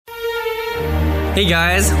Hey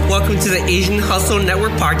guys, welcome to the Asian Hustle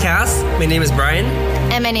Network podcast. My name is Brian.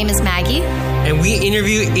 And my name is Maggie. And we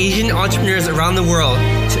interview Asian entrepreneurs around the world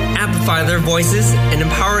to amplify their voices and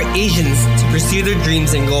empower Asians to pursue their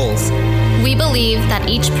dreams and goals. We believe that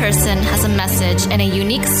each person has a message and a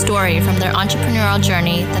unique story from their entrepreneurial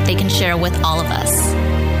journey that they can share with all of us.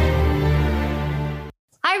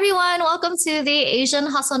 Hi, everyone. Welcome to the Asian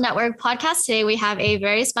Hustle Network podcast. Today, we have a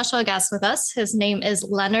very special guest with us. His name is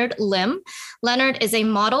Leonard Lim. Leonard is a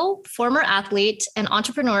model, former athlete, and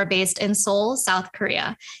entrepreneur based in Seoul, South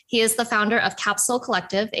Korea. He is the founder of Capsule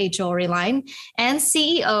Collective, a jewelry line, and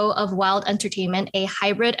CEO of Wild Entertainment, a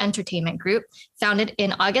hybrid entertainment group founded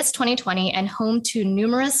in August 2020 and home to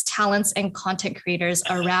numerous talents and content creators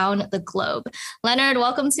around the globe. Leonard,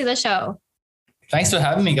 welcome to the show. Thanks for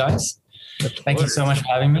having me, guys. Thank you so much for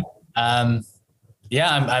having me. I'm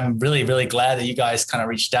really glad that you guys kind of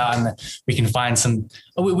reached out and we can find some.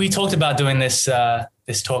 We talked about doing this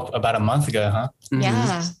talk about a month ago, huh?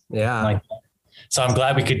 Yeah. So I'm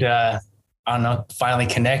glad we could finally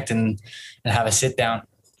connect and have a sit down.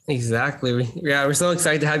 Exactly. Yeah, we're so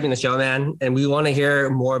excited to have you on the show, man. And we want to hear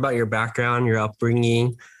more about your background, your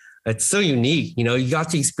upbringing. It's so unique. You know, you got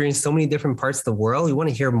to experience so many different parts of the world. We want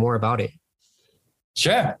to hear more about it.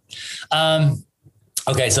 Sure.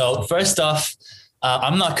 Okay, so first off,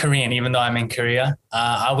 I'm not Korean, even though I'm in Korea.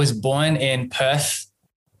 I was born in Perth,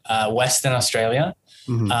 Western Australia.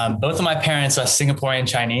 Mm-hmm. Both of my parents are Singaporean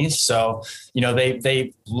Chinese. So,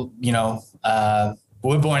 they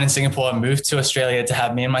were born in Singapore, moved to Australia to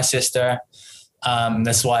have me and my sister.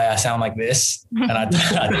 That's why I sound like this. And I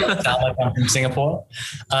sound like I'm from Singapore.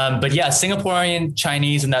 But yeah, Singaporean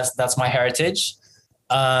Chinese, and that's my heritage.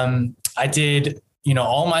 I did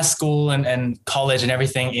all my school and college and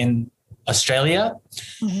everything in Australia.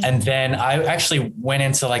 Mm-hmm. And then I actually went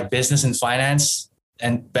into like business and finance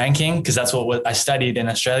and banking because that's what I studied in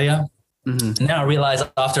Australia. Mm-hmm. And then I realized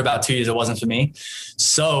after about 2 years, it wasn't for me.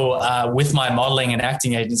 So with my modeling and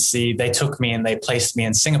acting agency, they took me and they placed me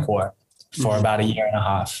in Singapore for about a year and a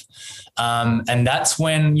half. And that's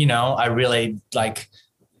when, I really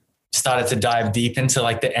started to dive deep into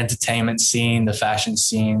like the entertainment scene, the fashion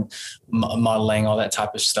scene, modeling, all that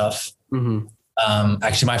type of stuff. Mm-hmm.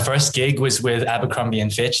 Actually, my first gig was with Abercrombie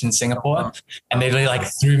and Fitch in Singapore, and they really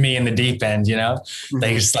threw me in the deep end. Mm-hmm.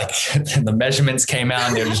 They just the measurements came out,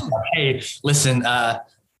 and they were just like, "Hey, listen,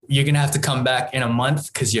 you're gonna have to come back in a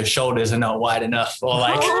month because your shoulders are not wide enough, or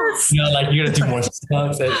you gotta do more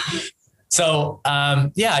stuff." So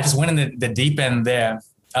I just went in the deep end there,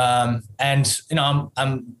 and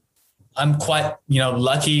I'm quite,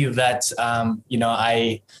 lucky that,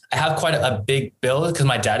 I have quite a big build because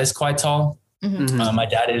my dad is quite tall. Mm-hmm. My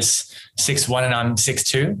dad is 6'1" and I'm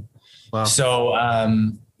 6'2". Wow. So, I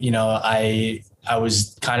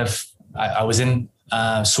was in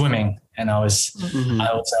swimming and I was an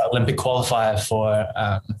Olympic qualifier for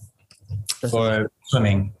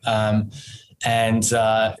swimming. And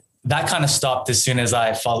that kind of stopped as soon as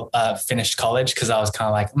I finished college because I was kind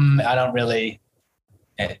of like, I don't really.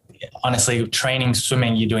 Honestly, training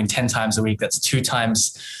swimming, you're doing 10 times a week. That's 2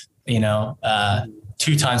 times, 2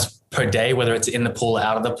 times per day, whether it's in the pool,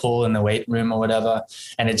 out of the pool, in the weight room or whatever.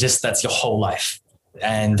 And that's your whole life.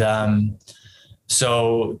 And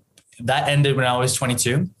so that ended when I was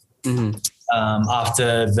 22. Mm-hmm.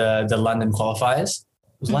 After the London qualifiers.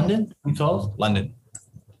 Was London 2012? London.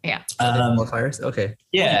 Yeah. Qualifiers. Okay.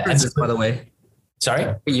 Yeah. And this, by the way. Sorry?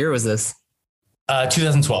 What year was this?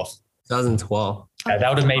 2012. 2012. Yeah, that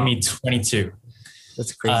would have made me 22.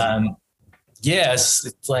 That's crazy. Yes,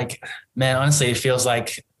 it's like, man, honestly, it feels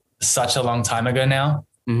like such a long time ago now.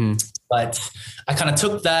 Mm-hmm. But I kind of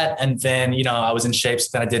took that and then, I was in shape. So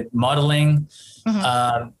then I did modeling.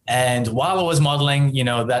 Mm-hmm. And while I was modeling,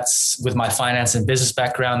 that's with my finance and business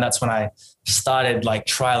background. That's when I started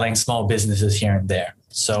trialing small businesses here and there.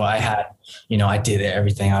 So I had, I did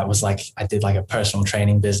everything. I did a personal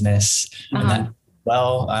training business. And then,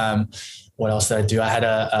 what else did I do? I had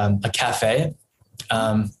a cafe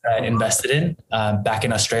I invested in back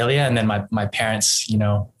in Australia. And then my parents,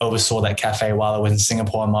 oversaw that cafe while I was in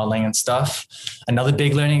Singapore modeling and stuff. Another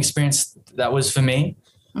big learning experience that was for me.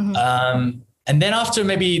 Mm-hmm. And then after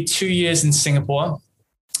maybe 2 years in Singapore,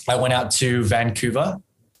 I went out to Vancouver.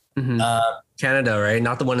 Mm-hmm. Canada, right?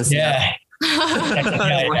 Not the one in Seattle.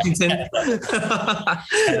 Yeah. Washington.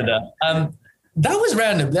 Canada. That was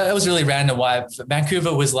random. That was really random. Why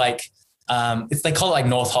Vancouver was they call it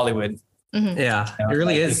North Hollywood. Mm-hmm. Yeah, it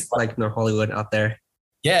really is North Hollywood out there.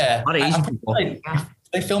 Yeah, a lot of Asian people.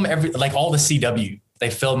 They film all the CW they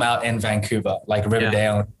film out in Vancouver, like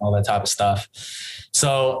Riverdale and all that type of stuff.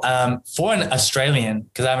 So for an Australian,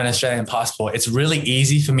 because I have an Australian passport, it's really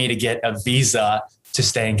easy for me to get a visa to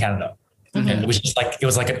stay in Canada. It was just like, it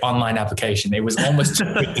was like an online application. It was almost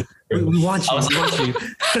too quick. We want you.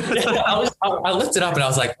 I looked it up and I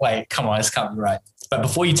was like, wait, come on, this can't be right. But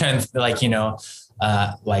before you turn like, you know,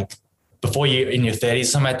 like before you're in your 30s,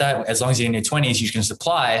 something like that, as long as you're in your 20s, you can just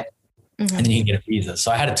apply and then you can get a visa.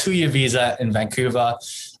 So I had a 2-year visa in Vancouver.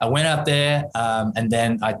 I went up there and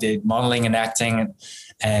then I did modeling and acting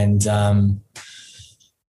and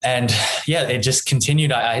yeah, it just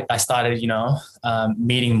continued. I started, you know,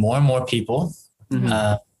 meeting more and more people.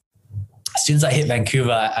 As soon as I hit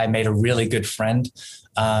Vancouver, I made a really good friend.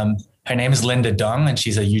 Her name is Linda Dong and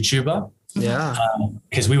she's a YouTuber. Yeah.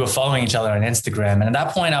 Because we were following each other on Instagram. And at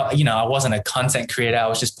that point, I wasn't a content creator. I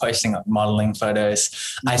was just posting modeling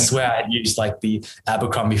photos. I swear I'd used like the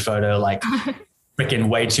Abercrombie photo, like freaking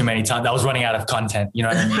way too many times. I was running out of content. You know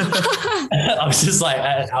what I mean? I was just like,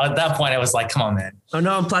 at that point, I was like, come on, man. Oh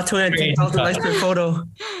no, I'm plateauing. 10,000 likes per photo.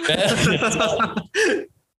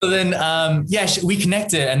 So then, we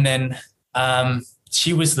connected and then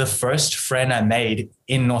she was the first friend I made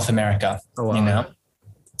in North America, you know?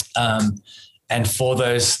 And for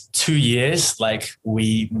those 2 years, like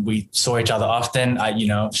we saw each other often. I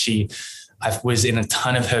was in a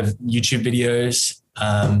ton of her YouTube videos.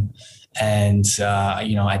 I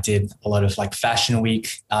did a lot of like Fashion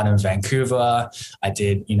Week out in Vancouver. I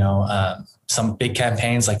did, some big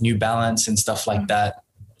campaigns like New Balance and stuff like that.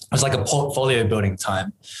 It was like a portfolio building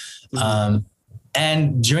time.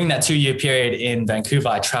 And during that 2-year period in Vancouver,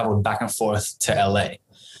 I traveled back and forth to LA.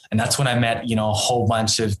 And that's when I met, a whole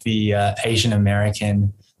bunch of the Asian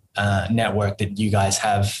American network that you guys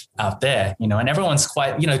have out there, and everyone's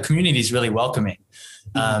quite, community is really welcoming.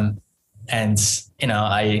 I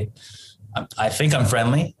think I'm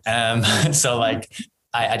friendly. So like,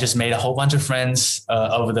 I just made a whole bunch of friends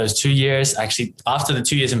over those 2 years. Actually, after the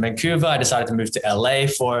 2 years in Vancouver, I decided to move to LA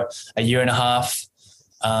for a year and a half.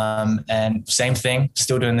 And same thing,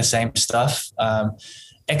 still doing the same stuff.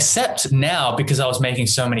 Except now, because I was making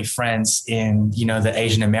so many friends in, the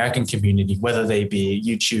Asian American community, whether they be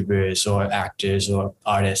YouTubers or actors or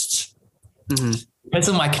artists. Because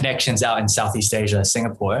of my connections out in Southeast Asia,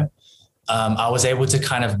 Singapore, I was able to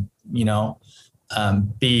kind of,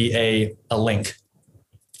 be a link,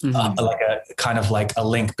 like a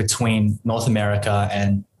link between North America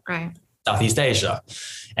and Southeast Asia.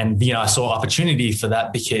 And, I saw opportunity for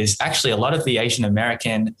that because actually a lot of the Asian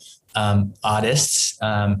American artists,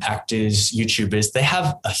 actors, YouTubers, they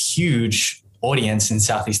have a huge audience in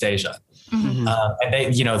Southeast Asia. And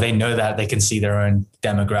they know that they can see their own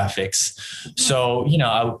demographics. So,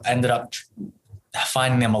 I ended up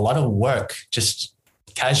finding them a lot of work just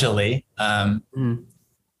casually,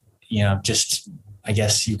 just, I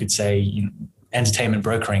guess you could say, entertainment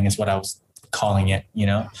brokering is what I was calling it,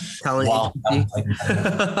 Talent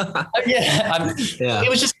it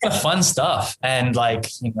was just kind of fun stuff. And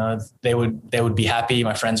like, they would be happy.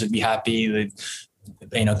 My friends would be happy. The,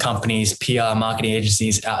 companies, PR marketing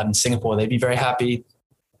agencies out in Singapore, they'd be very happy.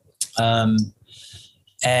 I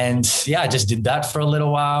just did that for a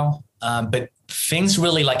little while. But things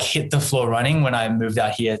really like hit the floor running when I moved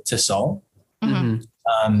out here to Seoul. And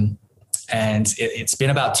it's been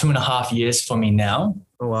about 2.5 years for me now.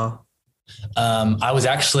 Oh, wow. I was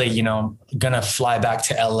actually, going to fly back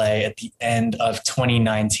to LA at the end of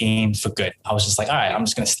 2019 for good. I was just like, all right, I'm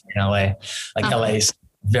just going to stay in LA. Like LA is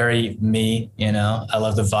very me, I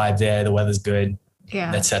love the vibe there. The weather's good.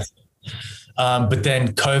 Yeah. That's it. But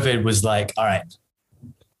then COVID was like, all right,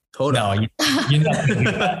 you're not going to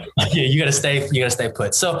do that. You got to stay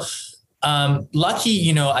put. So,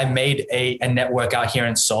 lucky, I made a network out here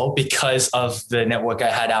in Seoul because of the network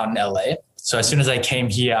I had out in LA. So as soon as I came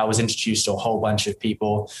here, I was introduced to a whole bunch of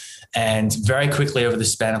people, and very quickly over the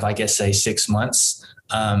span of, I guess, say 6 months,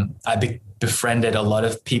 I befriended a lot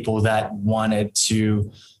of people that wanted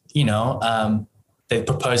to, they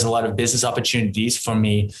proposed a lot of business opportunities for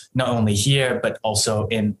me, not only here, but also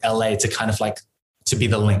in LA to kind of like, to be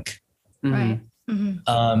the link. Right.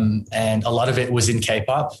 And a lot of it was in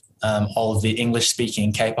K-pop, all of the English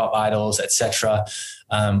speaking K-pop idols, etc.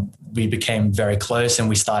 We became very close and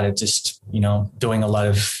we started just,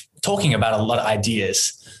 talking about a lot of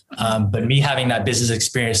ideas. But me having that business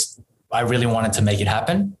experience, I really wanted to make it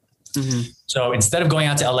happen. So instead of going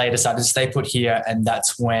out to LA, I decided to stay put here. And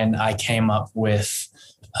that's when I came up with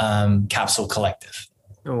Capsule Collective.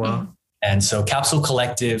 Oh, wow. And so Capsule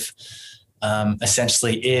Collective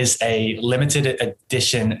essentially is a limited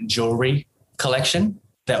edition jewelry collection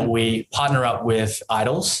that we partner up with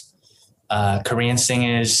idols Korean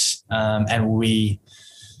singers, and we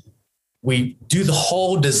do the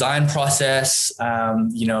whole design process,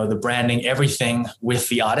 the branding, everything with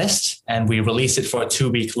the artist, and we release it for a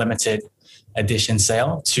 2-week limited edition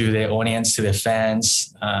sale to their audience, to their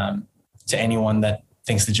fans, to anyone that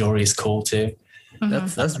thinks the jewelry is cool too.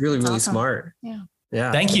 That's really, really awesome. Smart.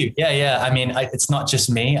 Yeah. Thank you. Yeah. I mean, it's not just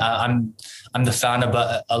me. I'm the founder,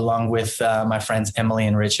 but along with my friends Emily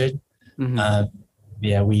and Richard. It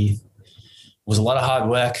was a lot of hard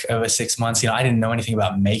work over 6 months. I didn't know anything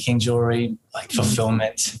about making jewelry, like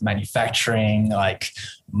fulfillment, manufacturing,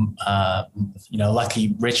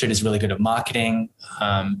 lucky Richard is really good at marketing.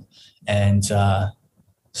 We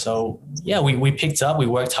picked up, we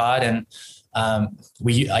worked hard, and I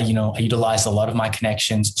utilized a lot of my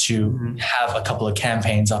connections to have a couple of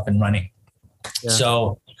campaigns up and running. Yeah.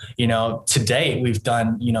 So, to date, we've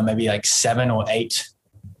done, maybe like 7 or 8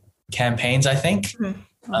 campaigns, I think.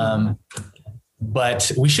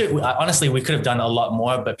 But we could have done a lot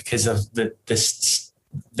more, but because of the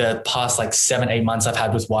past like 7-8 months I've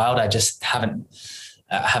had with Wild, I just haven't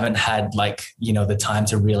had the time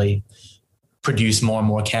to really produce more and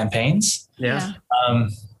more campaigns. Yeah. All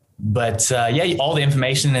the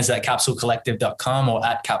information is at capsulecollective.com or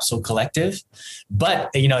at Capsule Collective. But,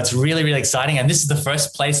 it's really, really exciting. And this is the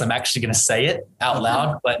first place I'm actually going to say it out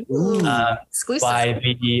loud, but by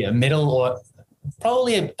the middle or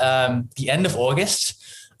probably the end of August,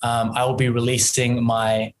 I will be releasing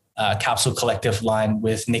my Capsule Collective line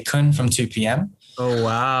with Nikun from 2PM. Oh,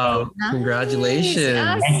 wow. Nice. Congratulations.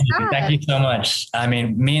 Yes. Thank you so much. I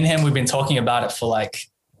mean, me and him, we've been talking about it for like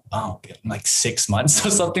 6 months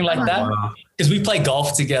or something like that. Because we play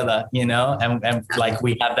golf together, and like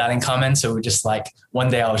we have that in common. So we're just like,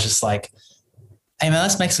 one day I was just like, hey man,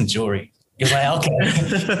 let's make some jewelry. He's like, okay.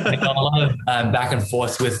 I got a lot of back and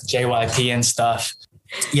forth with JYP and stuff.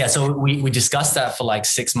 Yeah, so we discussed that for like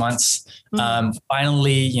 6 months.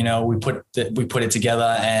 Finally, we put it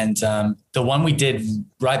together, and the one we did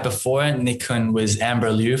right before Nikun was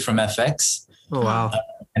Amber Liu from FX. Oh wow!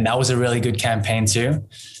 And that was a really good campaign too.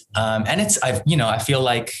 And I feel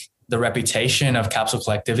like the reputation of Capsule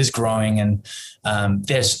Collective is growing, and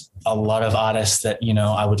there's a lot of artists that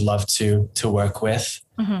I would love to work with.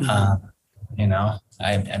 I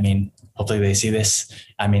mean, hopefully they see this.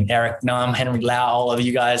 I mean, Eric Nam, Henry Lau, all of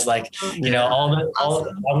you guys, I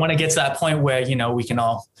want to get to that point where, we can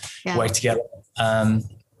all work together.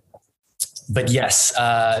 But yes,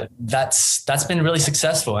 that's been really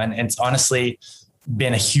successful, and it's honestly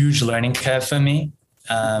been a huge learning curve for me.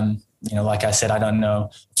 Like I said, I don't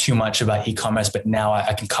know too much about e-commerce, but now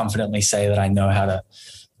I can confidently say that I know how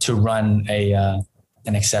to run an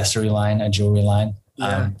accessory line, a jewelry line.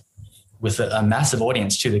 With a massive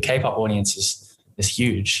audience too. The K-pop audience is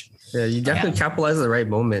huge. Yeah, you definitely capitalize at the right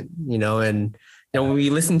moment, and when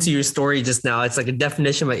we listen to your story just now, it's like a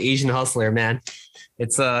definition of an Asian hustler, man.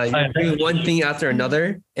 It's you're doing one thing after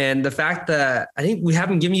another. And the fact that I think we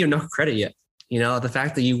haven't given you enough credit yet, the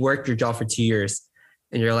fact that you worked your job for 2 years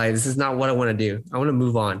and you're like, this is not what I want to do. I want to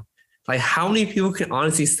move on. Like, how many people can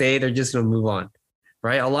honestly say they're just going to move on,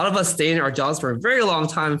 right? A lot of us stay in our jobs for a very long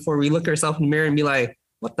time before we look ourselves in the mirror and be like,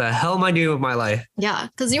 what the hell am I doing with my life? Yeah,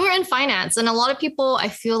 because you were in finance, and a lot of people, I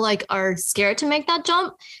feel like, are scared to make that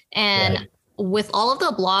jump. And with all of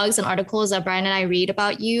the blogs and articles that Brian and I read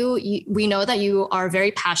about you, we know that you are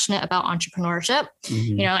very passionate about entrepreneurship,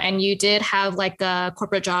 and you did have like a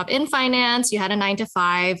corporate job in finance. You had a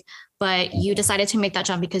 9-to-5, but you decided to make that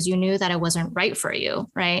jump because you knew that it wasn't right for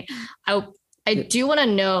you, right? I do want to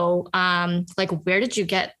know, where did you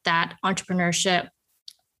get that entrepreneurship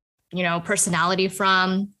personality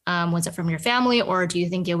from? Was it from your family, or do you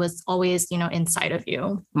think it was always, inside of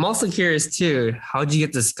you? I'm also curious too, how did you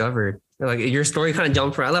get discovered? Like, your story kind of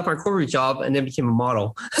jumped from, I left my corporate job and then became a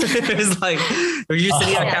model. It's like, were you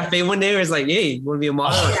sitting at a cafe one day where it's like, hey, you want to be a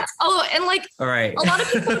model? And all right. A lot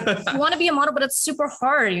of people want to be a model, but it's super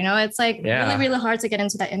hard. It's like really, really hard to get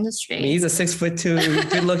into that industry. I mean, he's a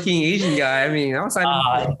 6'2" good looking Asian guy. I mean,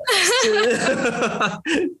 outside.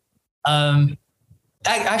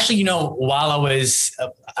 Actually, while I was,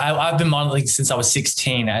 I've been modeling since I was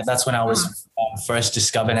 16. That's when I was first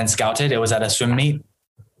discovered and scouted. It was at a swim meet.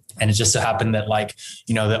 And it just so happened that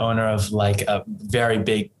the owner of like a very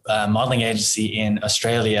big modeling agency in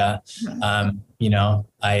Australia, I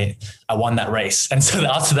won that race. And so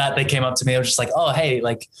after that, they came up to me. They were just like, oh, hey,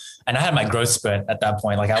 and I had my growth spurt at that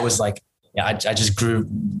point. Like, I was like, I just grew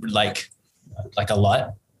like a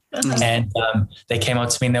lot. And they came up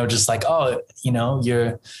to me and they were just like, oh,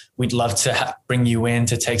 we'd love to bring you in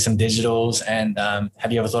to take some digitals. And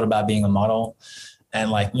have you ever thought about being a model?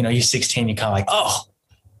 And you're 16, you're kind of like, oh,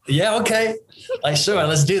 Yeah, okay. Like, sure,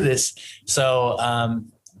 let's do this. So,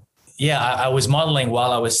 I was modeling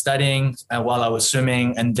while I was studying and while I was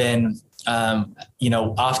swimming. And then,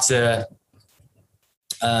 after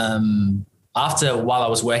while I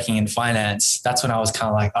was working in finance, that's when I was kind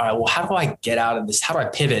of like, all right, well, how do I get out of this? How do I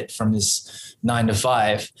pivot from this 9 to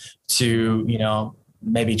 5 to,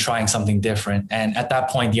 maybe trying something different? And at that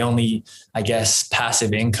point, the only, I guess,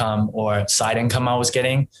 passive income or side income I was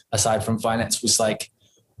getting aside from finance was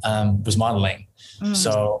modeling.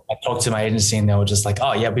 So I talked to my agency and they were just like,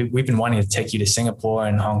 oh yeah, we've been wanting to take you to Singapore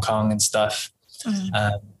and Hong Kong and stuff.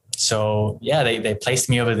 They placed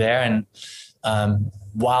me over there. And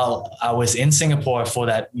while I was in Singapore for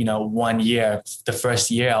that, 1 year, the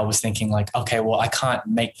first year, I was thinking like, okay, well, I can't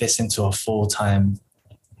make this into a full-time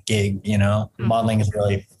gig. Modeling is a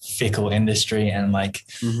really fickle industry and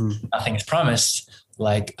nothing is promised.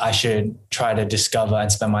 Like I should try to discover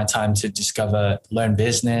and spend my time to learn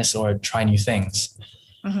business or try new things.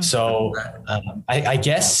 So I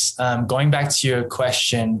guess going back to your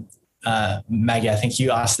question, Maggie, I think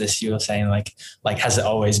you asked this, you were saying like, has it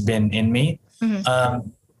always been in me?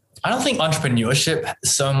 I don't think entrepreneurship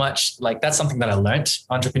so much, like that's something that I learned,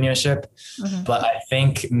 entrepreneurship, but I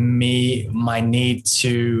think my need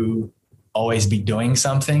to always be doing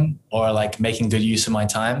something or like making good use of my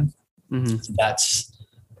time.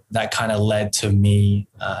 That kind of led to me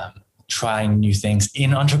trying new things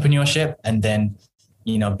in entrepreneurship, and then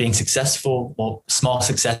being successful or small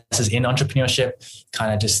successes in entrepreneurship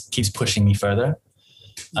kind of just keeps pushing me further.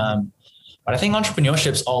 But I think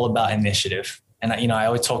entrepreneurship is all about initiative, and I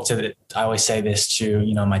always say this to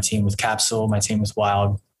my team with Capsule, my team with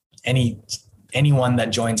Wild, anyone that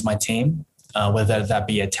joins my team, whether that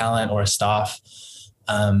be a talent or a staff.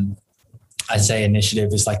 I'd say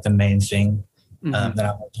initiative is like the main thing that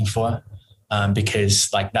I'm looking for,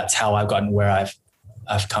 because like that's how I've gotten where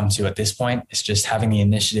I've come to at this point. It's just having the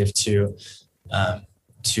initiative to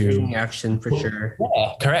bring action for sure.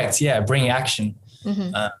 Yeah, correct. Yeah, bring action.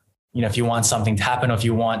 If you want something to happen or if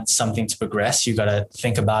you want something to progress, you got to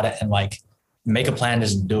think about it and like make a plan,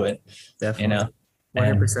 just do it. Definitely.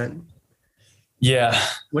 100%. Yeah.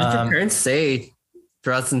 What did your parents say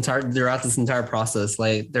throughout this entire process?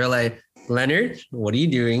 Like they're like, Leonard, what are you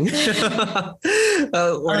doing? Were they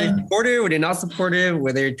supportive? Were they not supportive?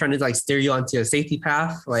 Were they trying to like steer you onto a safety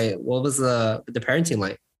path? Like, what was the parenting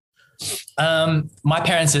like? My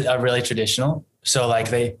parents are really traditional, so like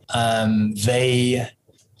they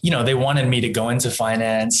wanted me to go into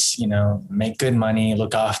finance, make good money,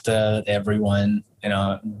 look after everyone,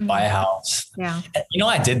 buy a house. Yeah.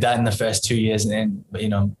 I did that in the first 2 years, and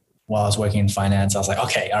then while I was working in finance, I was like,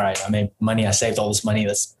 okay, all right, I made money, I saved all this money,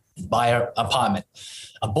 let's buy an apartment.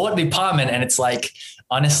 I bought the apartment, and it's like,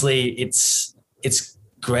 honestly, it's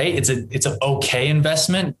great. It's an okay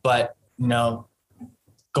investment, but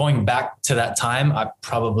going back to that time, I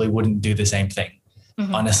probably wouldn't do the same thing.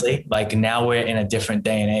 Honestly, like now we're in a different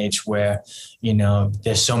day and age where,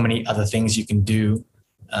 there's so many other things you can do,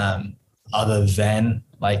 other than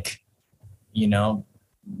like,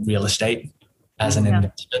 real estate as an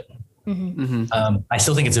investment. I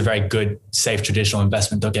still think it's a very good, safe, traditional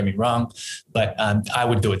investment. Don't get me wrong, but I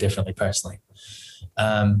would do it differently personally.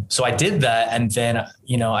 So I did that. And then,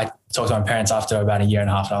 I talked to my parents after about 1.5 years, and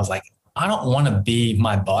I was like, I don't want to be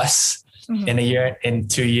my boss in a year, in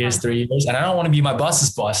 2 years, 3 years. And I don't want to be my boss's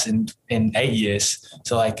boss in 8 years.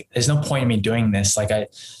 So like, there's no point in me doing this. Like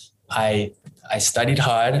I studied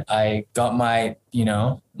hard. I got my,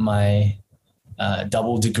 my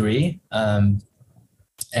double degree.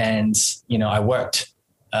 And, I worked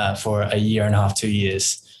for 1.5 years, 2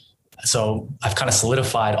 years. So I've kind of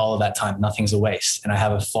solidified all of that time. Nothing's a waste. And I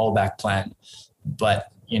have a fallback plan. But,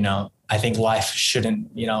 I think life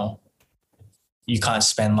shouldn't, you can't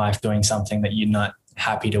spend life doing something that you're not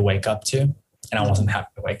happy to wake up to. And I wasn't happy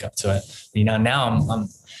to wake up to it. Now I'm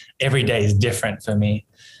every day is different for me.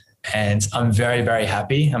 And I'm very, very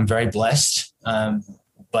happy. I'm very blessed.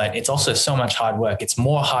 But it's also so much hard work. It's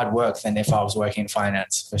more hard work than if I was working in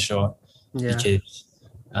finance, for sure. Yeah. Because,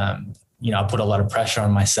 I put a lot of pressure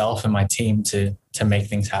on myself and my team to make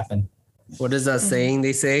things happen. What is that saying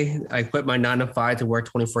they say? I quit my 9 to 5 to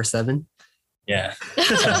work 24/7. Yeah.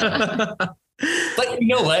 But you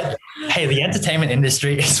know what? Hey, the entertainment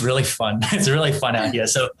industry is really fun. It's really fun out here.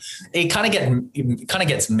 So it kind of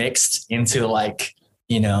gets mixed into like,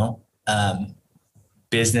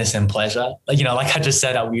 business and pleasure. Like I just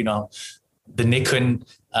said, the Nikon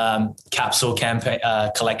capsule campaign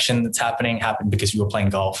collection that's happened because we were playing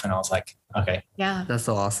golf, and I was like, okay, yeah, that's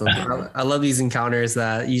so awesome. I love these encounters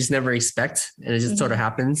that you just never expect, and it just sort of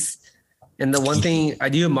happens. And the one thing I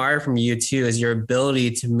do admire from you too is your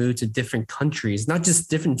ability to move to different countries, not just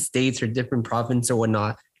different states or different provinces or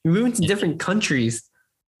whatnot. You're moving to different countries,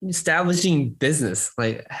 establishing business.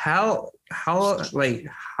 Like how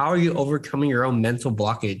are you overcoming your own mental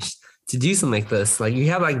blockage to do something like this? Like you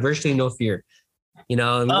have like virtually no fear, you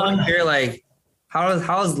know. And I hear like how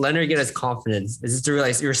does Leonard get his confidence? Is it to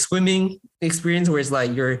realize your swimming experience where it's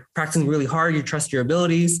like you're practicing really hard, you trust your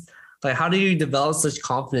abilities? Like how do you develop such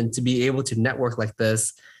confidence to be able to network like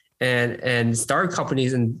this and start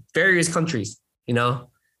companies in various countries? You know,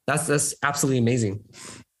 that's absolutely amazing.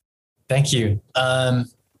 Thank you. I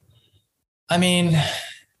mean,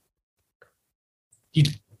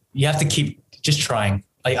 you have to keep just trying.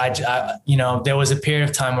 Like I you know, there was a period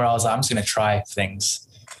of time where I was like, I'm just going to try things.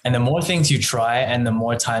 And the more things you try and the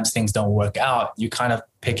more times things don't work out, you kind of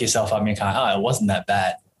pick yourself up and you're kind of, it wasn't that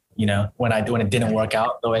bad. You know, when it didn't work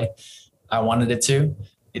out the way I wanted it to,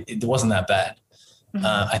 it wasn't that bad. Mm-hmm.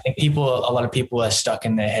 I think a lot of people are stuck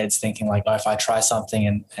in their heads thinking like, if I try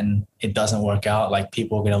something and it doesn't work out, like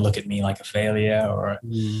people are going to look at me like a failure or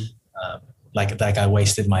like I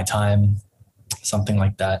wasted my time, something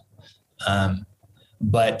like that.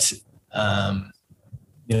 But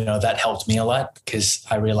you know, that helped me a lot because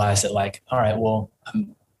I realized that like, all right, well,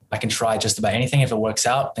 I can try just about anything. If it works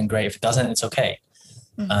out, then great. If it doesn't, it's okay.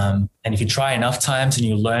 Mm-hmm. And if you try enough times and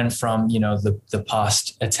you learn from, you know, the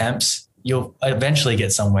past attempts, you'll eventually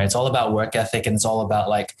get somewhere. It's all about work ethic and it's all about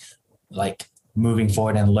like moving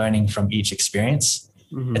forward and learning from each experience.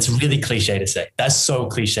 Mm-hmm. It's really cliche to say. That's so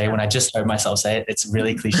cliche. When I just heard myself say it, it's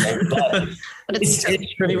really cliche, but it's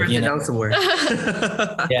pretty written down somewhere.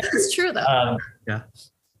 Yeah, it's true though. Yeah.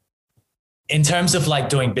 In terms of like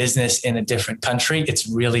doing business in a different country, it's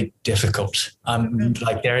really difficult.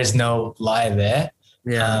 Like there is no lie there.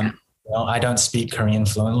 Yeah. You know, I don't speak Korean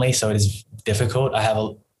fluently, so it is difficult. I have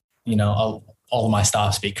all of my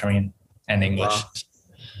staff speak Korean and English. Wow.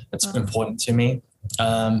 That's important to me.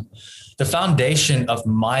 The foundation of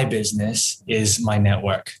my business is my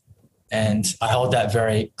network, and I hold that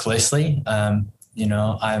very closely. You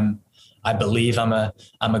know, I believe I'm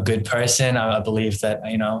a good person. I believe that,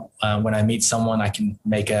 you know, when I meet someone, I can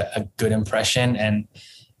make a good impression,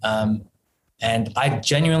 and I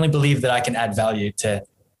genuinely believe that I can add value to,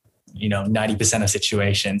 you know, 90% of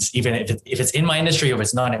situations, even if it's in my industry or if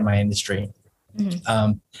it's not in my industry.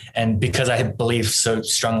 Mm-hmm. And because I believe so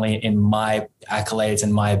strongly in my accolades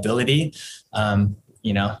and my ability,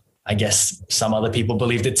 you know, I guess some other people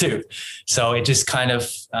believed it too. So it just kind of,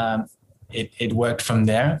 it worked from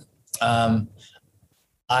there.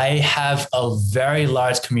 I have a very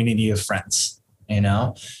large community of friends, you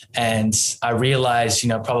know, and I realized, you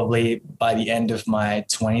know, probably by the end of my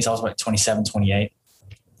 20s, I was about 27, 28.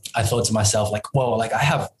 I thought to myself, like, whoa, like I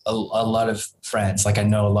have a lot of friends, like I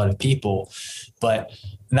know a lot of people, and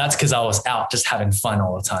that's because I was out just having fun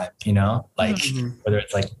all the time, you know, like whether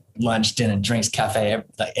it's like lunch, dinner, drinks, cafe,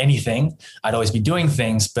 like anything, I'd always be doing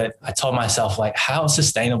things. But I told myself, like, how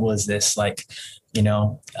sustainable is this? Like, you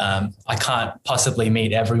know, I can't possibly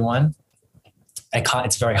meet everyone.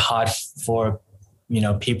 It's very hard for, you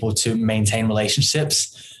know, people to maintain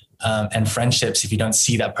relationships and friendships if you don't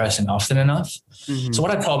see that person often enough. Mm-hmm. So what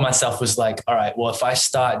I told myself was like, all right, well, if I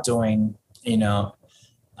start doing, you know,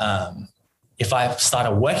 if I start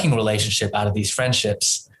a working relationship out of these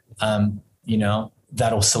friendships, you know,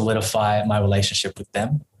 that'll solidify my relationship with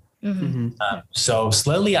them. Mm-hmm. So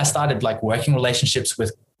slowly I started like working relationships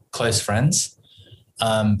with close friends.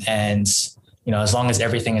 And, you know, as long as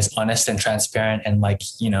everything is honest and transparent and like,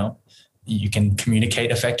 you know, you can communicate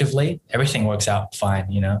effectively, everything works out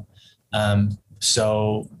fine, you know?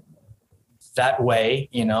 So that way,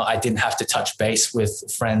 you know, I didn't have to touch base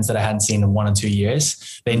with friends that I hadn't seen in 1 or 2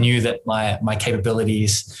 years. They knew that my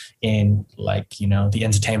capabilities in like, you know, the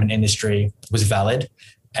entertainment industry was valid.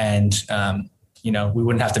 And, you know, we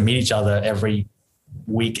wouldn't have to meet each other every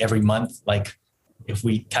week, every month. Like if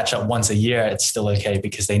we catch up once a year, it's still okay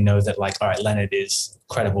because they know that like, all right, Leonard is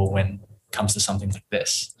credible when it comes to something like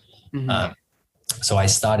this. Mm-hmm. So I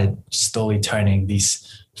started slowly turning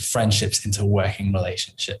these friendships into working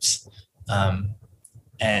relationships.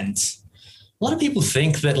 And a lot of people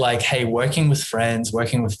think that like, hey, working with friends,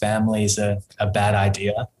 working with family is a bad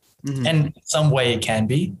idea. Mm-hmm. And in some way it can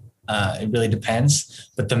be. It really depends.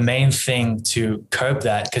 But the main thing to curb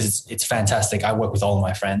that, because it's fantastic, I work with all of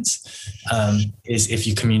my friends, is if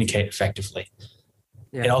you communicate effectively.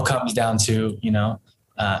 Yeah. It all comes down to, you know,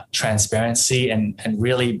 transparency and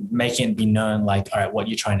really making it be known like, all right, what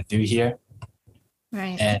you're trying to do here.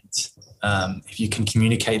 Right. And if you can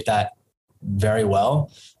communicate that very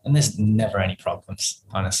well, and there's never any problems,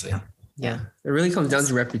 honestly. Yeah. It really comes down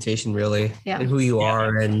to reputation, really, and who you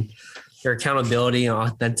are and your accountability and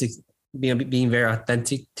authentic, being very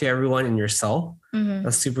authentic to everyone and yourself.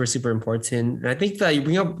 That's super, super important. And I think that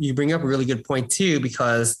you bring up a really good point too,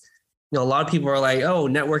 because, you know, a lot of people are like, oh,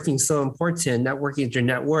 networking is so important. Networking is your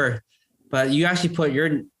net worth, but you actually put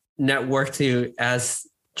your net worth to as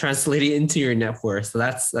translated into your net worth. So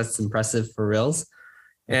that's impressive for reals.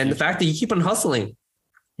 And the fact that you keep on hustling,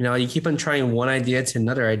 you know, you keep on trying one idea to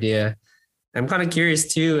another idea. I'm kind of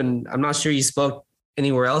curious too, and I'm not sure you spoke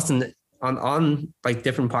anywhere else on like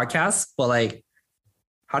different podcasts, but like,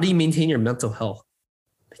 how do you maintain your mental health?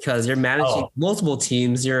 Because you're managing multiple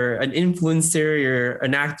teams, you're an influencer, you're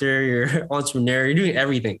an actor, you're an entrepreneur, you're doing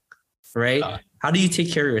everything, right? How do you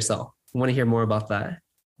take care of yourself? I want to hear more about that.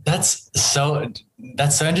 That's so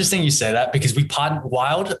interesting you say that, because we partnered,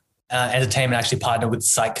 Wild Entertainment actually partnered with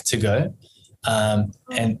Psych2Go. And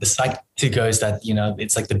the Psych2Go is that, you know,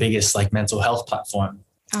 it's like the biggest like mental health platform.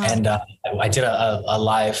 And I did a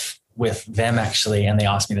live with them actually, and they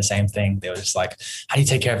asked me the same thing. They were just like, how do you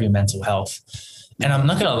take care of your mental health? And I'm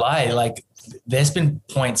not going to lie, like there's been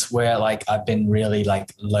points where like I've been really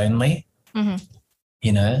like lonely,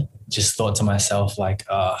 you know, just thought to myself like,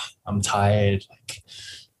 I'm tired. Like,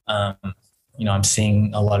 you know, I'm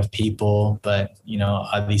seeing a lot of people, but you know,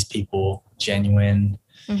 are these people genuine?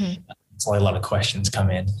 So a lot of questions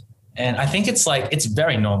come in. And I think it's like, it's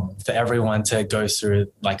very normal for everyone to go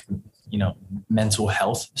through like, you know, mental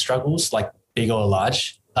health struggles, like big or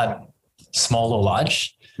large, small or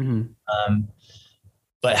large.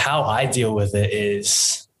 But how I deal with it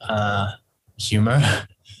is humor,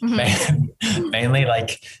 mainly.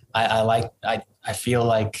 Like I feel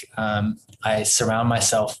like I surround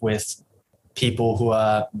myself with people who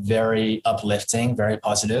are very uplifting, very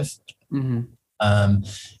positive.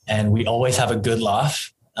 And we always have a good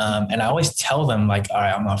laugh. And I always tell them like, all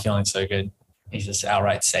right, I'm not feeling so good. You just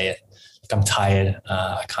outright say it. Like, I'm tired.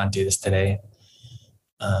 I can't do this today.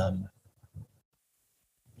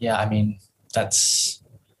 Yeah, I mean, that's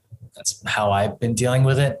how I've been dealing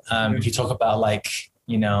with it. If you talk about like,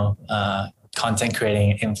 you know, content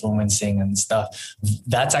creating, influencing and stuff,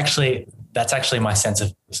 that's actually my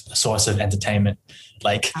source of entertainment.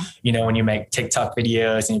 Like, you know, when you make TikTok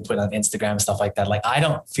videos and you put on Instagram and stuff like that, like I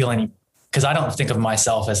don't feel because I don't think of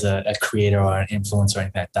myself as a creator or an influencer or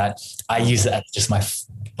anything like that. I use it as just my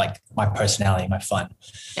personality, my fun.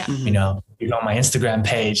 You know, you go on my Instagram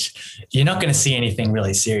page, you're not going to see anything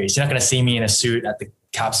really serious. You're not going to see me in a suit at the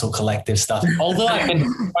Capsule Collective stuff. Although I've been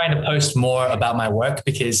trying to post more about my work,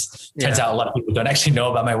 because it turns out a lot of people don't actually know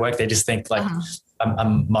about my work. They just think like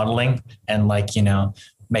I'm modeling and like, you know,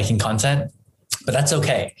 making content, but that's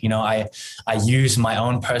okay. You know, I use my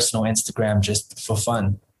own personal Instagram just for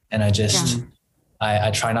fun. And I just,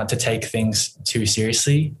 I try not to take things too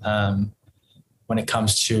seriously when it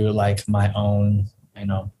comes to like my own, you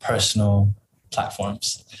know, personal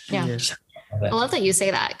platforms. I love that you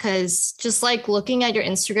say that, because just like looking at your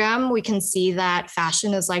Instagram, we can see that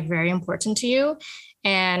fashion is like very important to you.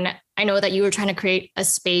 And I know that you were trying to create a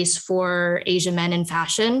space for Asian men in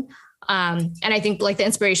fashion. And I think like the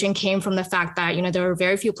inspiration came from the fact that, you know, there were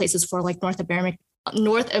very few places for like North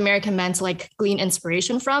American men to like glean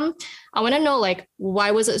inspiration from. I want to know, like,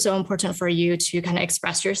 why was it so important for you to kind of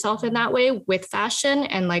express yourself in that way with fashion,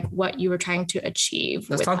 and like what you were trying to achieve?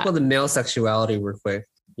 Let's talk about the male sexuality real quick.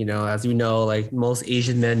 You know, as we know, like most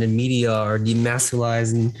Asian men in media are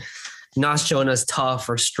demasculized and not shown as tough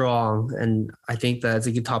or strong. And I think that's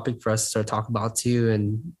a good topic for us to talk about too,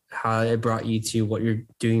 and how it brought you to what you're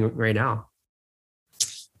doing right now.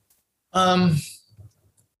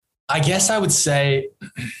 I guess I would say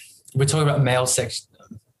we're talking about male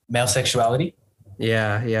sexuality.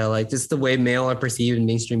 Yeah. Like just the way male are perceived in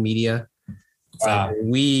mainstream media. It's like we're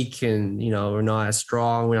weak, and you know, we're not as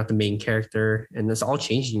strong. We're not the main character, and it's all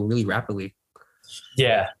changing really rapidly.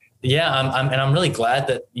 Yeah. I'm really glad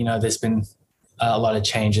that, you know, there's been a lot of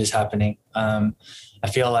changes happening. I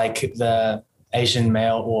feel like the Asian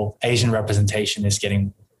male or Asian representation is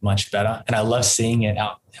getting much better, and I love seeing it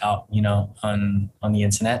out, you know, on the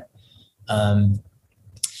internet.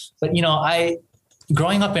 But you know,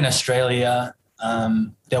 growing up in Australia,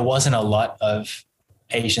 there wasn't a lot of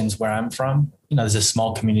Asians where I'm from. You know, there's a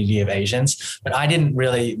small community of Asians, but I didn't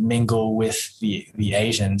really mingle with the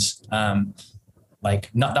Asians. That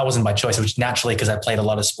wasn't by choice, which naturally, because I played a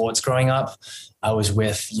lot of sports growing up, I was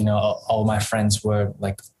with, you know, all my friends were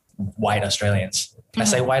like white Australians. Can I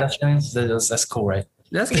say white Australians? That's cool, right?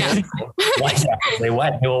 That's good. White, they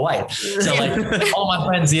were white. So like all my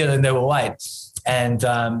friends here, they were white. And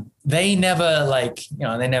they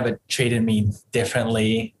never treated me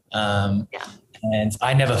differently. And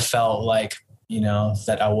I never felt like,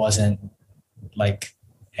 that I wasn't like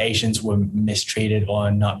Asians were mistreated or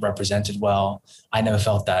not represented well. I never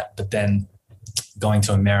felt that. But then going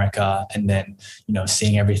to America and then,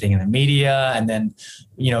 seeing everything in the media and then,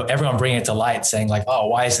 everyone bringing it to light saying like, oh,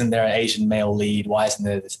 why isn't there an Asian male lead? Why isn't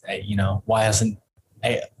there this,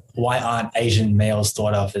 why aren't Asian males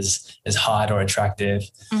thought of as hot or attractive?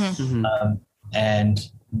 And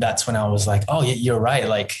that's when I was like, oh, you're right.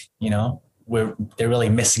 Like, they're really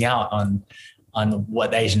missing out on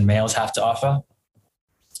what Asian males have to offer.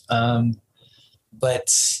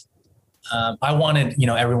 But I wanted,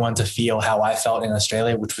 everyone to feel how I felt in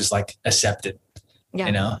Australia, which was like accepted,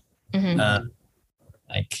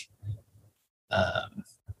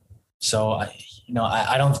 so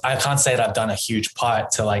I can't say that I've done a huge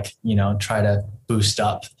part to like, try to boost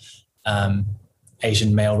up,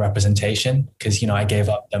 Asian male representation. Cause, I gave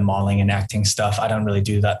up the modeling and acting stuff. I don't really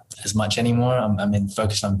do that as much anymore. I'm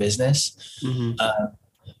focused on business.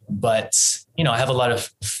 But, I have a lot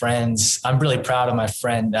of friends. I'm really proud of my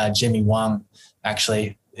friend, Jimmy Wong.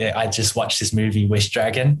 Actually, I just watched his movie Wish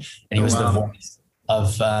Dragon and he was the voice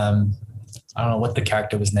of, I don't know what the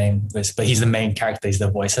character was named was, but he's the main character. He's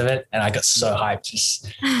the voice of it. And I got so hyped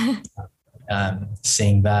just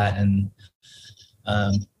seeing that. And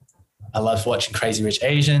I love watching Crazy Rich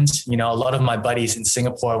Asians. A lot of my buddies in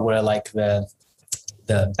Singapore were like the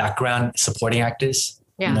background supporting actors,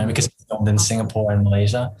 because it's filmed in Singapore and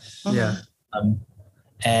Malaysia. Yeah.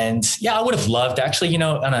 And yeah, I would have loved actually,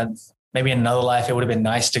 maybe in another life, it would have been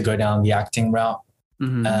nice to go down the acting route.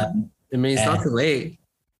 It's not too late.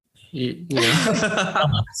 Yeah.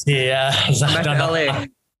 Back to LA.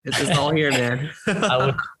 It's all here, man.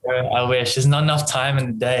 I wish there's not enough time in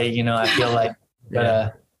the day. I feel like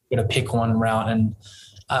gotta pick one route, and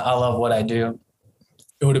I love what I do.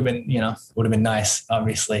 It would have been nice.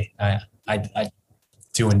 Obviously, I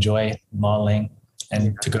do enjoy modeling,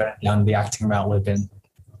 and to go down the acting route would have been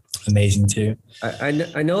amazing too.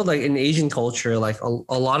 I know like in Asian culture, like a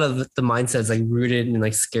lot of the mindset is like rooted in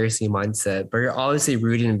like scarcity mindset, but you're obviously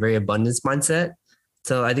rooted in very abundance mindset.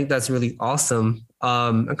 So I think that's really awesome.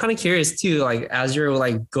 I'm kind of curious too, like as you're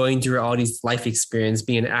like going through all these life experience,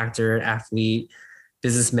 being an actor, an athlete,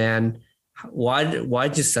 businessman, why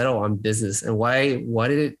did you settle on business, and why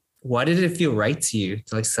did it feel right to you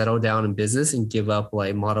to like settle down in business and give up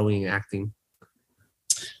like modeling and acting?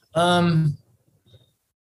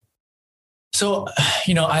 So,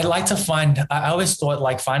 I like to I always thought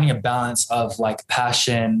like finding a balance of like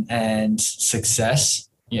passion and success,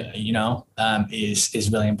 is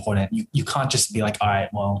really important. You can't just be like, all right,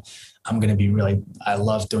 well, I'm going to be I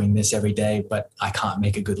love doing this every day, but I can't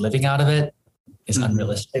make a good living out of it. It's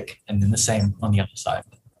unrealistic. And then the same on the other side.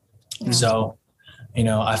 So,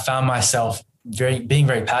 I found myself being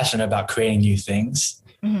very passionate about creating new things.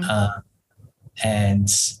 I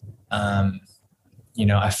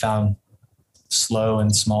found slow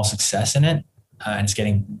and small success in it, and it's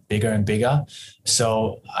getting bigger and bigger.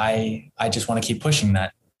 So I just want to keep pushing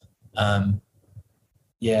that.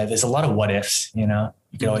 There's a lot of what ifs, you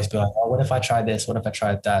could always be like, oh, what if I tried this? What if I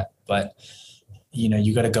tried that? But,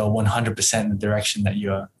 you got to go 100% in the direction that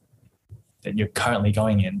you're currently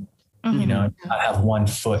going in, I have one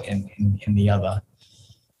foot in the other.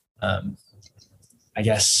 I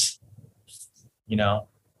guess,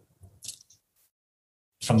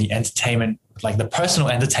 from the entertainment, like the personal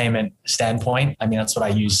entertainment standpoint, I mean, that's what I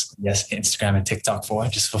use, Instagram and TikTok for,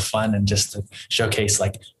 just for fun and just to showcase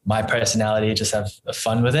like my personality, just have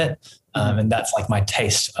fun with it. And that's like my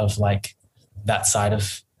taste of like that side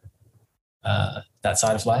of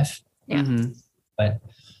life. Yeah. But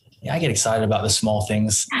I get excited about the small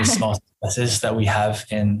things, the small successes that we have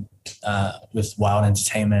with Wild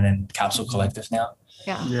Entertainment and Capsule Collective now.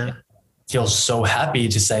 Yeah. Feels so happy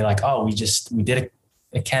to say like, oh, we did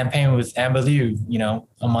a campaign with Amber Liu,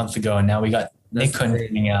 a month ago, and now we got Nick Kun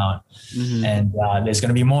coming out, and there's going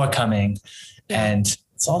to be more coming, and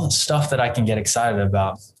it's all the stuff that I can get excited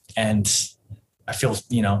about, and I feel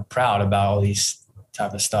proud about all these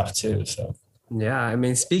type of stuff too. So yeah, I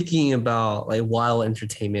mean, speaking about like Wild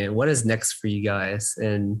Entertainment, what is next for you guys,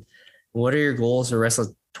 and what are your goals for the rest of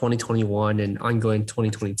 2021 and ongoing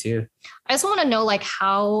 2022? I just want to know like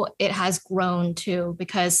how it has grown too,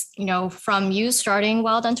 because, from you starting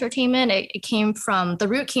Wild Entertainment, the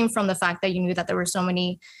root came from the fact that you knew that there were so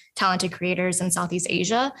many talented creators in Southeast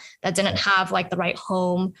Asia that didn't have like the right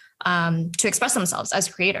home to express themselves as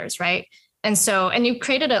creators. Right. And you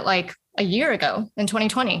created it like a year ago in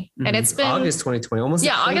 2020, and it's been August 2020, almost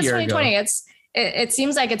August 2020. It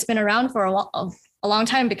seems like it's been around for a long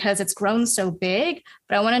time because it's grown so big,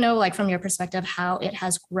 but I want to know, like, from your perspective, how it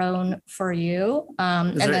has grown for you.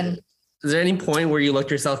 Is there any point where you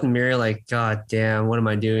looked yourself in the mirror like, God damn, what am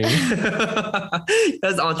I doing?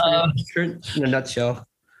 That's entrepreneur in a nutshell.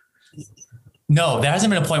 No, there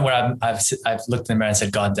hasn't been a point where I've looked in the mirror and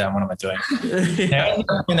said, God damn, what am I doing? There hasn't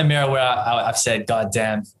been in the mirror where I've said, God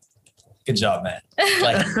damn, good job, man.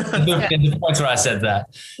 Like the points where I said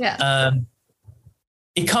that. Yeah.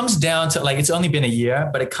 It comes down to, like, it's only been a year,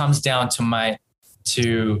 but it comes down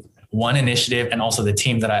to one initiative and also the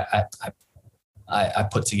team that I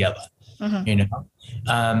put together. Mm-hmm. You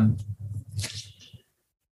know,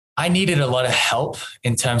 I needed a lot of help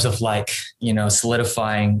in terms of, like, you know,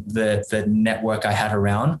 solidifying the network I had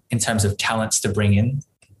around, in terms of talents to bring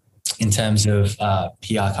in terms of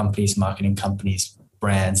PR companies, marketing companies,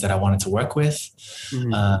 brands that I wanted to work with,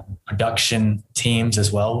 production teams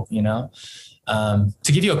as well, you know.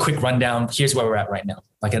 To give you a quick rundown, here's where we're at right now,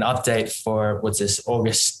 like an update for August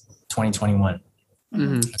 2021.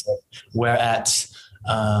 Mm-hmm. We're at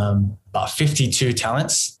about 52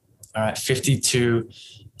 talents. All right, 52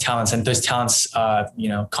 talents, and those talents are, you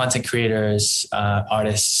know, content creators,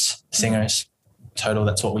 artists, singers. Total,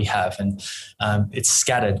 that's what we have, and it's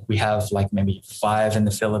scattered. We have like maybe 5 in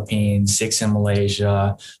the Philippines, 6 in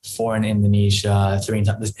Malaysia, 4 in Indonesia, 3 in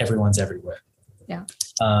everyone's everywhere. Yeah.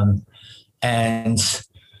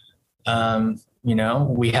 You know,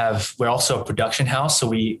 we're also a production house.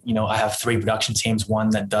 So I have 3 production teams, one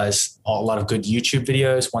that does a lot of good YouTube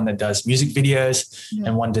videos, one that does music videos,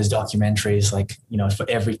 and one does documentaries, like, you know, for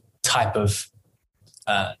every type of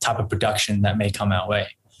production that may come our way.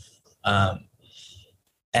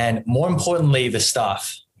 And more importantly, the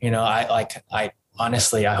staff, you know, I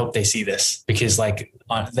honestly, I hope they see this, because, like,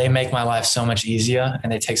 they make my life so much easier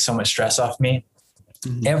and they take so much stress off me.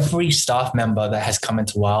 Mm-hmm. Every staff member that has come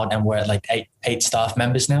into Wild, and we're at like 8 staff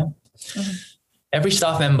members now. Mm-hmm. Every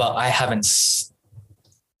staff member, I haven't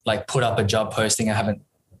like put up a job posting. I haven't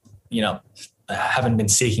been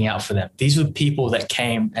seeking out for them. These were people that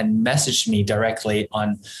came and messaged me directly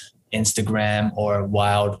on Instagram or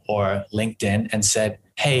Wild or LinkedIn and said,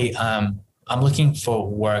 hey, I'm looking for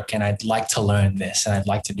work and I'd like to learn this and I'd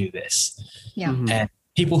like to do this. Yeah. Mm-hmm. And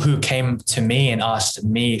people who came to me and asked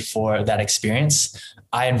me for that experience,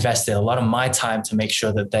 I invested a lot of my time to make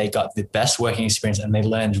sure that they got the best working experience and they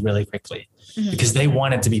learned really quickly, because they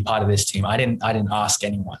wanted to be part of this team. I didn't ask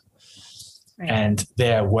anyone. Right. And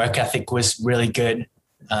their work ethic was really good.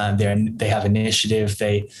 They have initiative.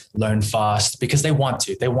 They learn fast because they want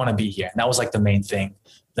to be here. And that was like the main thing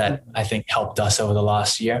that I think helped us over the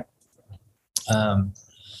last year. And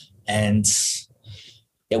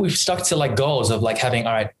yeah, we've stuck to like goals of like having,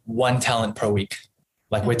 all right, 1 talent per week.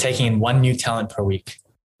 Like we're taking in 1 new talent per week.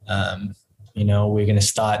 You know, we're going to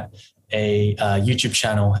start a YouTube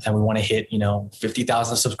channel and we want to hit,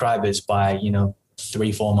 50,000 subscribers by,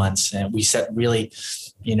 3-4 months. And we set we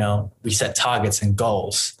set targets and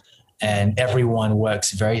goals, and everyone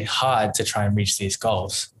works very hard to try and reach these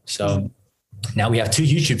goals. So now we have 2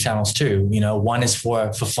 YouTube channels too. One is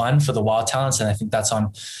for fun for the Wild Talents. And I think that's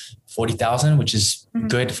on 40,000, which is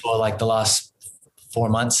good for like the last 4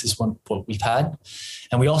 months is what we've had.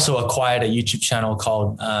 And we also acquired a YouTube channel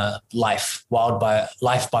called Life by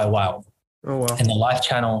Wild. Oh, wow. And the Life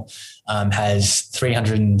channel has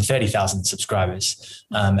 330,000 subscribers.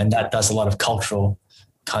 And that does a lot of cultural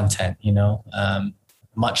content,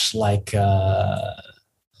 much like,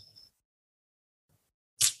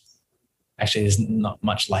 actually there's not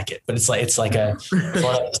much like it, but it's like a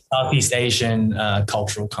lot of Southeast Asian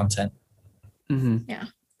cultural content. Mm-hmm. Yeah.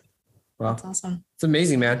 Wow. That's awesome. It's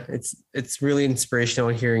amazing, man. It's really inspirational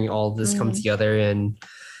hearing all of this come together. And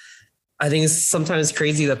I think it's sometimes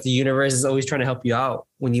crazy that the universe is always trying to help you out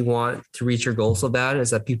when you want to reach your goal so bad,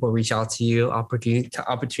 is that people reach out to you,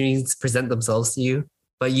 opportunities present themselves to you,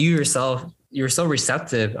 but you yourself, you're so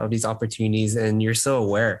receptive of these opportunities and you're so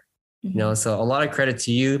aware, so a lot of credit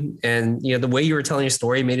to you. And, the way you were telling your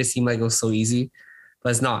story made it seem like it was so easy,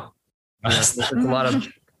 but it's not. It's a lot of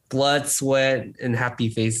blood, sweat, and happy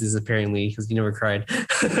faces, apparently, because you never cried.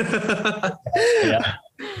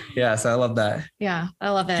 Yeah. So I love that. Yeah, I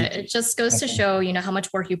love it. It just goes to show, how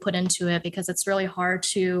much work you put into it, because it's really hard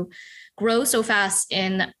to grow so fast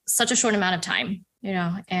in such a short amount of time,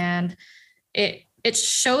 and it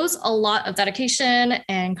shows a lot of dedication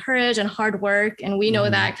and courage and hard work. And we know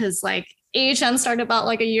that because like AHN started about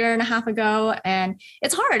like a year and a half ago, and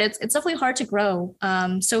it's hard. It's definitely hard to grow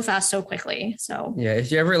so fast, so quickly. So yeah,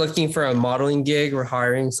 if you're ever looking for a modeling gig or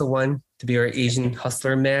hiring someone, to be our Asian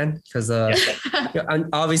hustler man, because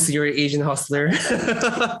obviously you're an Asian hustler. You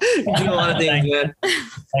do a lot of things, man.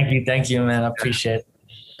 Thank you, man. I appreciate it.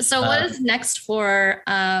 So what is next for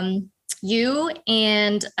you,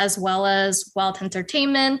 and as well as Wild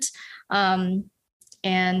Entertainment,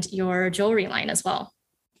 and your jewelry line as well?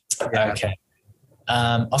 Okay.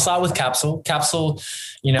 I'll start with Capsule. Capsule,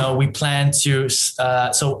 we plan to,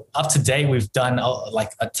 so up to date, we've done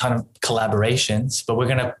a ton of collaborations, but we're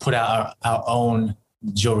going to put out our own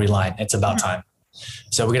jewelry line. It's about time.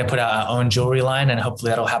 So we're going to put out our own jewelry line, and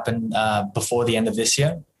hopefully that'll happen before the end of this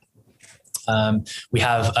year. We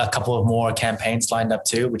have a couple of more campaigns lined up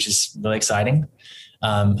too, which is really exciting.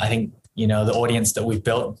 I think, the audience that we've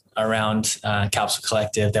built around Capsule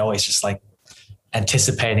Collective, they're always just like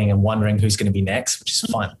anticipating and wondering who's going to be next, which is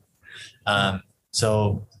fun.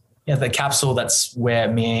 So the Capsule, that's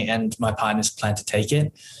where me and my partners plan to take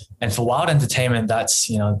it. And for Wild Entertainment, that's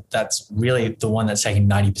really the one that's taking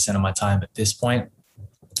 90% of my time at this point.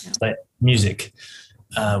 But music,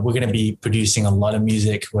 we're going to be producing a lot of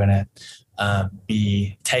music. We're going to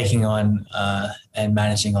be taking on and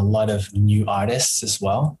managing a lot of new artists as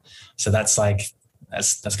well. So that's going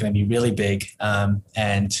to be really big.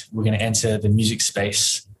 And we're going to enter the music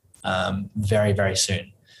space very, very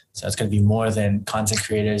soon. So it's going to be more than content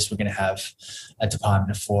creators. We're going to have a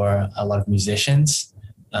department for a lot of musicians,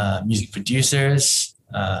 music producers,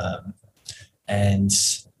 and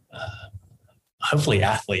hopefully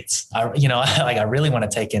athletes. I really want to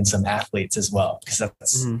take in some athletes as well, because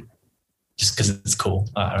that's just because it's cool.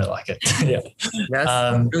 I really like it. Yeah.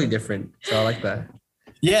 That's really different. So I like that.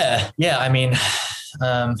 Yeah. I mean,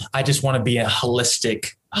 I just want to be a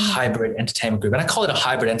holistic hybrid entertainment group. And I call it a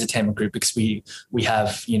hybrid entertainment group because we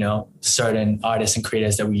have, certain artists and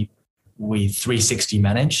creators that we 360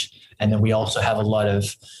 manage. And then we also have a lot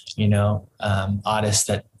of, artists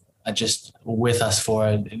that are just with us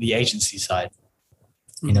for the agency side.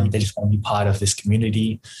 They just want to be part of this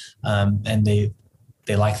community, and they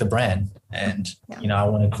like the brand. And, I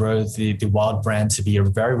want to grow the Wild brand to be a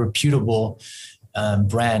very reputable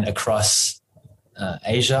brand across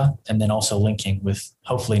Asia, and then also linking with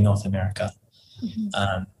hopefully North America.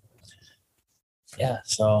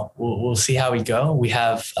 So we'll see how we go. We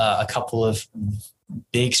have a couple of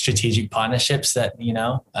big strategic partnerships that,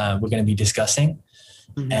 we're going to be discussing.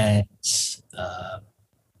 And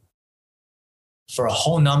for a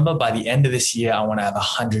whole number, by the end of this year, I want to have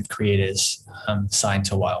 100 creators signed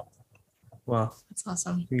to Wild. Wow. That's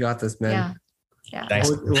awesome. You got this, man. Yeah. Thanks.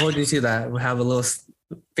 What do you see that? We'll have a little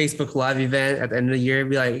Facebook Live event at the end of the year.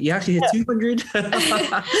 Be like, you actually hit 200.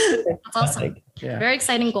 That's awesome. Yeah. Very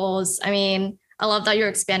exciting goals. I mean, I love that you're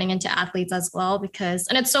expanding into athletes as well,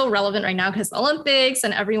 and it's so relevant right now because the Olympics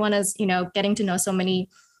and everyone is, getting to know so many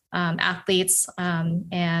athletes,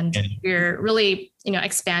 and you're really,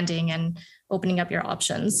 expanding and opening up your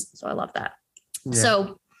options. So I love that. Yeah.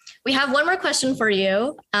 So we have one more question for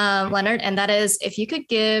you, Leonard, and that is, if you could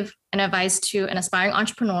give an advice to an aspiring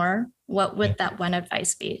entrepreneur, what would that one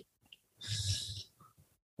advice be?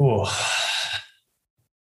 Oh,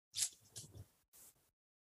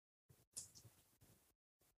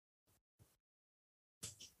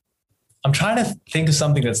 I'm trying to think of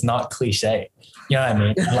something that's not cliche. You know what I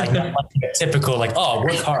mean? Like typical, work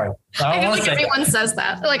hard. I feel like everyone says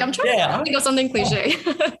that. Like, I'm trying to think of something cliche.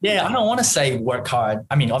 Yeah, I don't want to say work hard.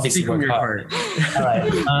 I mean, obviously work hard. All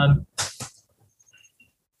right.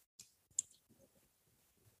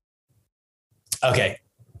 Okay.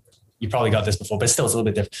 You probably got this before, but still it's a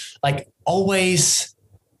little bit different. Like always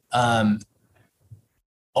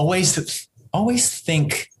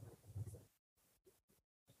think.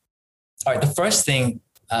 All right. The first thing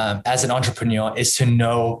as an entrepreneur is to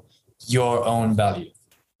know your own value.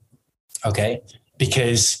 Okay.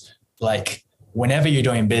 Because whenever you're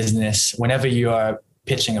doing business, whenever you are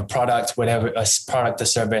pitching a product, whatever, a product, a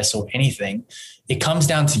service or anything, it comes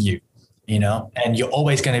down to you, and you're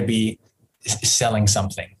always going to be selling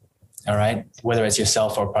something. All right. Whether it's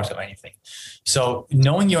yourself or a product or anything. So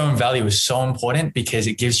knowing your own value is so important because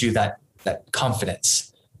it gives you that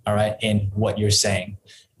confidence. All right. In what you're saying.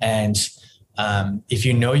 And if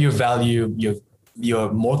you know your value,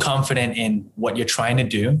 you're more confident in what you're trying to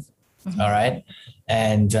do. All right.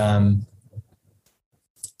 And,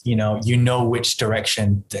 you know which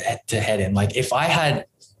direction to head in. Like if I had,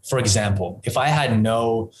 for example, if I had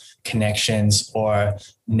no connections or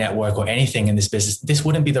network or anything in this business, this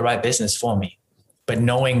wouldn't be the right business for me. But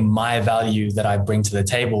knowing my value that I bring to the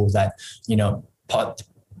table that,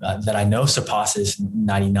 that I know surpasses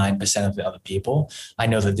 99% of the other people, I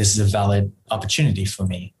know that this is a valid opportunity for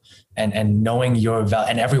me. And knowing your value,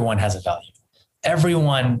 and everyone has a value.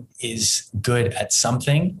 everyone is good at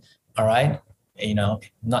something. All right.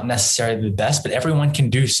 Not necessarily the best, but everyone can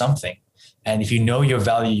do something. And if you know your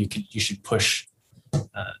value, you should push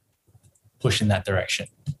in that direction.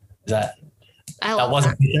 That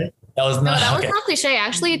wasn't cliche? That was not. That was not cliche. I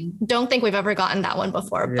actually don't think we've ever gotten that one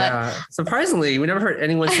before. But surprisingly, we never heard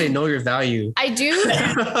anyone say know your value. I do.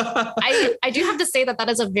 I do have to say that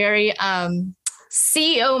is a very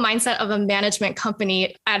CEO mindset of a management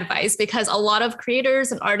company advice, because a lot of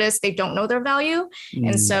creators and artists, they don't know their value.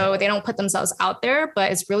 And so they don't put themselves out there.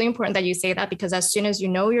 But it's really important that you say that, because as soon as you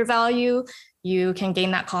know your value, you can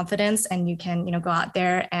gain that confidence and you can, go out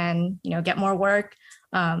there and, get more work.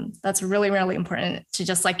 That's really, really important to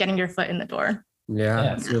just like getting your foot in the door. Yeah,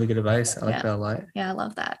 that's really good advice. I like that a lot. Yeah, I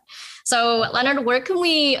love that. So Leonard, where can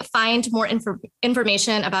we find more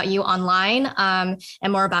information about you online and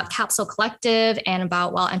more about Capsule Collective and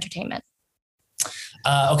about Wild Entertainment?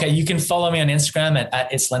 Okay, you can follow me on Instagram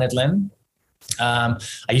at It's Leonard Lim. I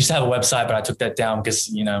used to have a website, but I took that down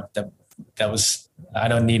because, that was, I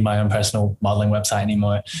don't need my own personal modeling website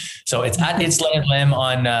anymore. So it's at It's Leonard Lim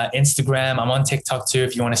on Instagram. I'm on TikTok too,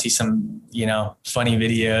 if you want to see some, funny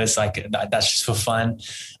videos, like that's just for fun.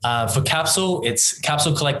 For Capsule, it's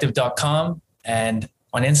capsulecollective.com. And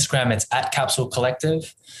on Instagram, it's at Capsule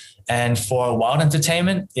Collective. And for Wild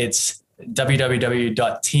Entertainment, it's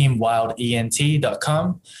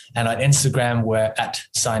www.teamwildent.com. And on Instagram, we're at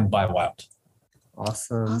Signed by Wild.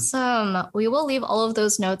 Awesome. We will leave all of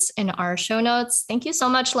those notes in our show notes. Thank you so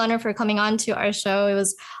much, Leonard, for coming on to our show. It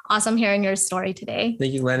was awesome hearing your story today.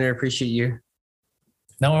 Thank you, Leonard. Appreciate you.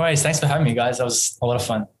 No worries. Thanks for having me, guys. That was a lot of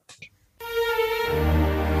fun.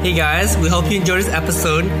 Hey, guys. We hope you enjoyed this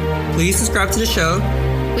episode. Please subscribe to the show.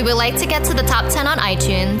 We would like to get to the top 10 on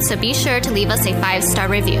iTunes, so be sure to leave us a 5-star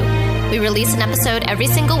review. We release an episode every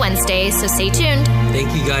single Wednesday, so stay tuned.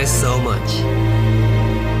 Thank you guys so much.